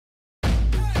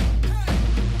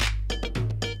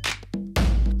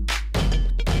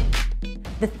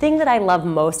The thing that I love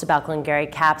most about Glengarry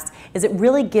caps is it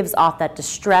really gives off that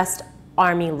distressed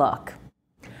army look.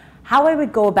 How I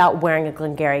would go about wearing a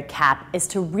Glengarry cap is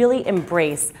to really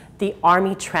embrace the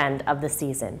army trend of the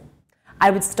season. I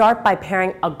would start by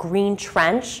pairing a green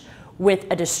trench with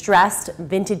a distressed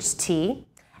vintage tee,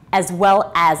 as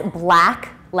well as black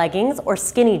leggings or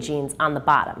skinny jeans on the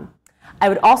bottom. I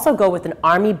would also go with an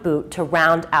army boot to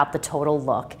round out the total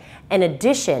look, in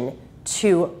addition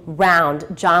to round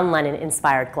John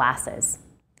Lennon-inspired glasses.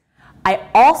 I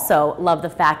also love the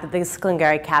fact that this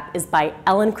Glengarry cap is by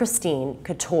Ellen Christine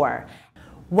Couture.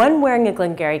 When wearing a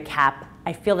Glengarry cap,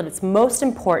 I feel that it's most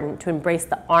important to embrace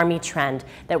the army trend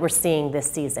that we're seeing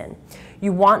this season.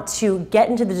 You want to get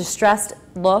into the distressed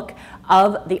look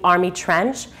of the army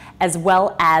trench, as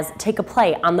well as take a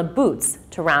play on the boots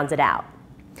to round it out.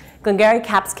 Glengarry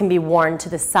caps can be worn to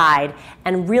the side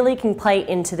and really can play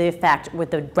into the effect with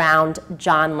the round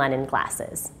John Lennon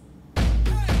glasses.